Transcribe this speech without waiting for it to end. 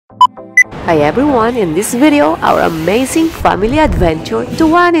Hi everyone, in this video, our amazing family adventure to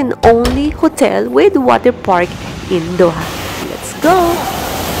one and only hotel with water park in Doha. Let's go!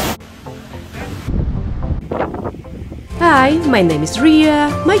 Hi, my name is Ria.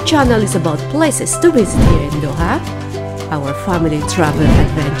 My channel is about places to visit here in Doha, our family travel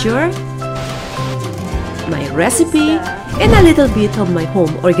adventure, my recipe, and a little bit of my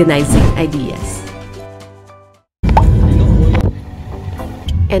home organizing ideas.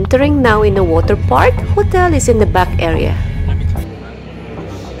 Entering now in the water park, hotel is in the back area.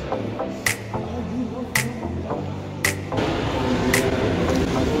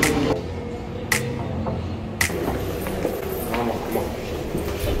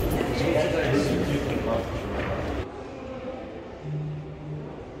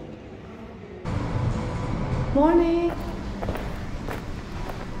 Morning!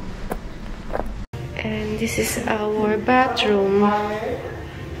 And this is our bathroom.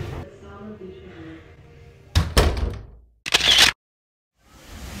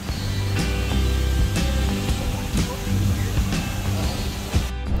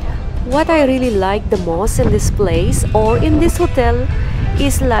 What I really like the most in this place or in this hotel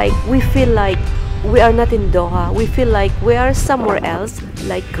is like we feel like we are not in Doha. We feel like we are somewhere else,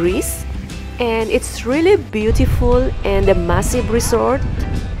 like Greece. And it's really beautiful and a massive resort.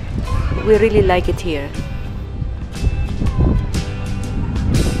 We really like it here.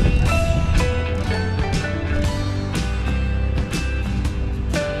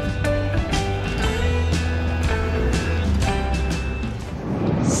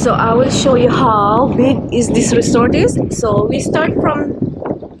 So I will show you how big is this resort is. So we start from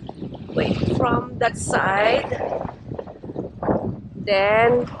that side,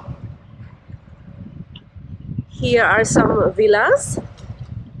 then here are some villas.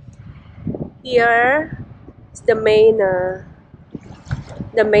 Here is the main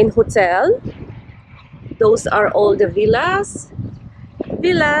hotel. Those are all the villas, and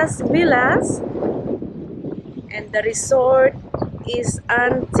the resort is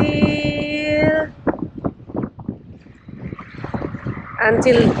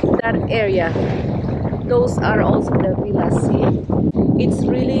until that area. Those are also the villas here. It's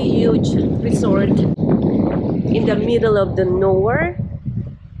really huge resort in the middle of the nowhere.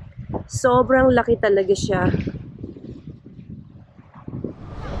 Sobrang laki talaga siya.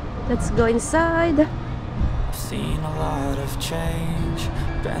 Let's go inside. Seen a lot of change,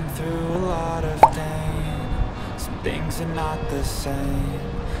 been through a lot of pain. Some things are not the same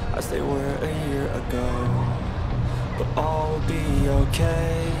as they were a year ago, but all will be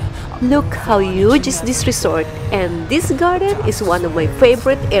okay. Look how huge is this resort, and this garden is one of my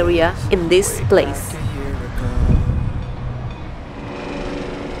favorite area in this place.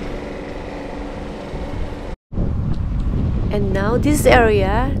 And now this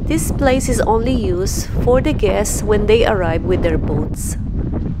area, this place is only used for the guests when they arrive with their boats.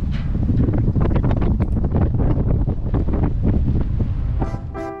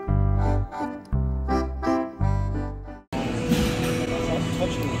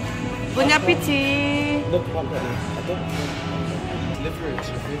 Bon appétit!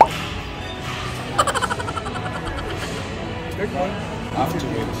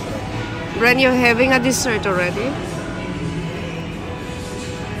 Ren, you're having a dessert already?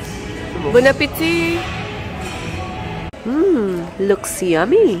 Bon appétit! Looks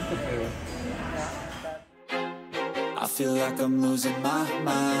yummy! I feel like I'm losing my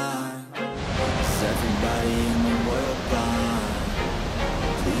mind. Is everybody in the world blind?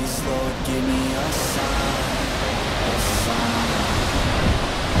 Please, Lord, give me a sign, a sign.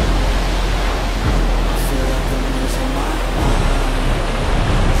 I feel like I'm losing my mind.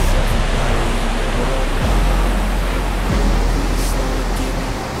 Is everybody in the world blind? Please, Lord, give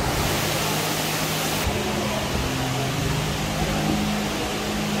me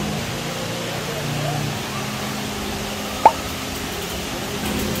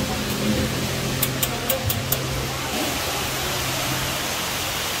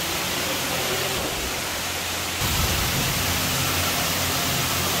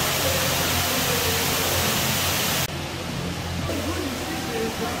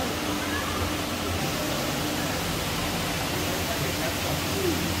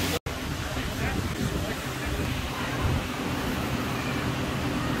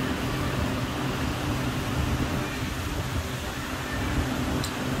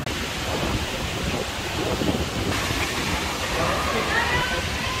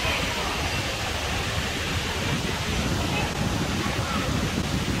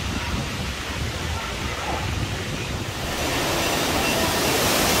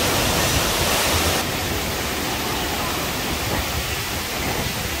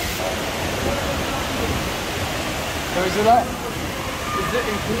So is it that? Is it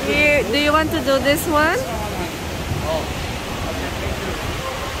included? Do you want to do this one?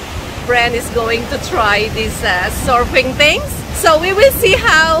 Brand is going to try these surfing things. So we will see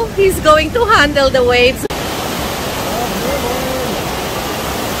how he's going to handle the waves.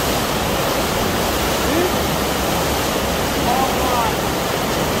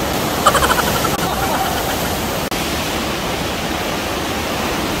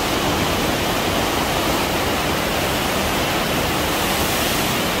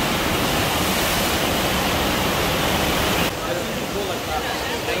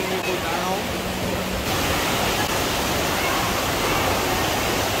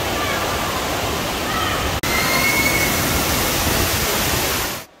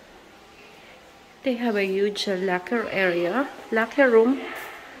 They have a huge locker area, locker room.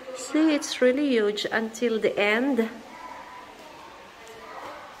 See, it's really huge until the end.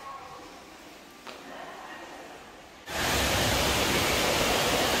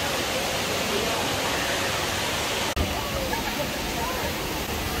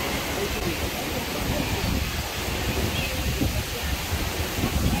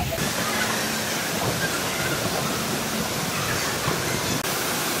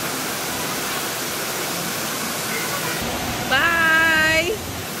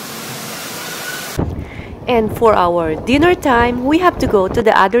 And for our dinner time, we have to go to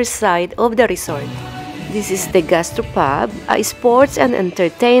the other side of the resort. This is the gastropub, a sports and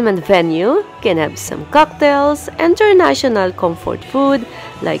entertainment venue. Can have some cocktails, international comfort food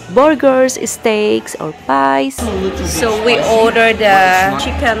like burgers, steaks, or pies. So we ordered the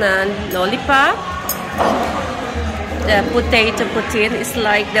chicken and lollipop. The potato poutine is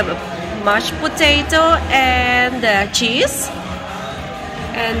like the mashed potato and the cheese.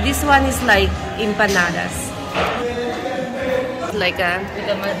 And this one is like empanadas. Like a with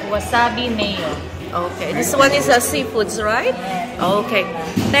the wasabi mayo. okay. This one is a seafoods, right? Okay.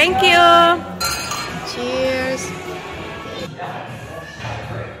 Thank you. Cheers.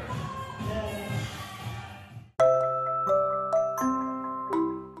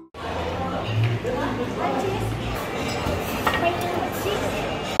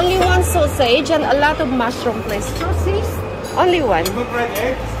 Only one sausage and a lot of mushroom, please. Sausage? Only one. Fried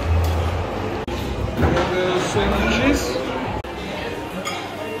eggs. And sandwiches.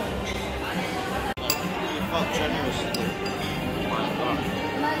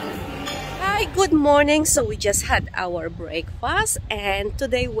 Hi, good morning. So we just had our breakfast and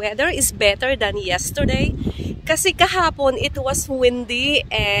today weather is better than yesterday. Kasi kahapon it was windy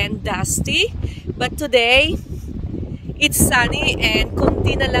and dusty. But today it's sunny and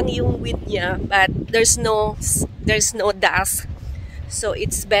konti na lang yung wind niya, but there's no dust. So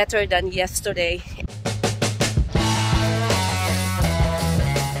it's better than yesterday.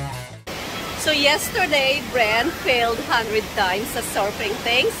 So yesterday, Brent failed 100 times sa surfing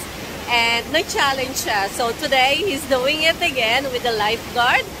things and na-challenge siya. So today, he's doing it again with the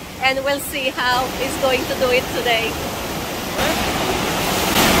lifeguard and we'll see how he's going to do it today.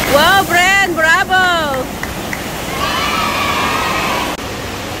 Wow, Brent! Bravo!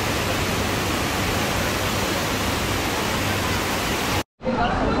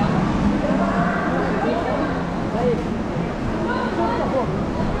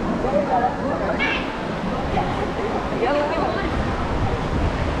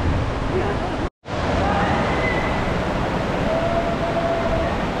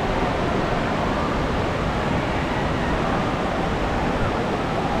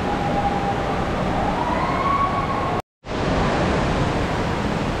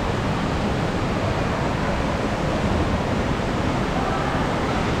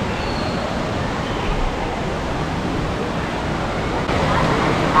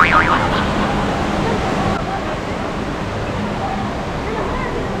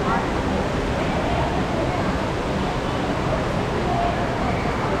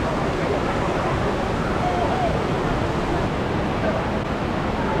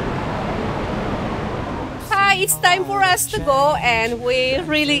 It's time for us to go and we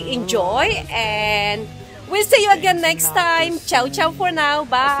really enjoy and we'll see you again next time. Ciao ciao for now.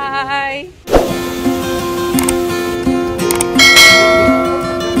 Bye.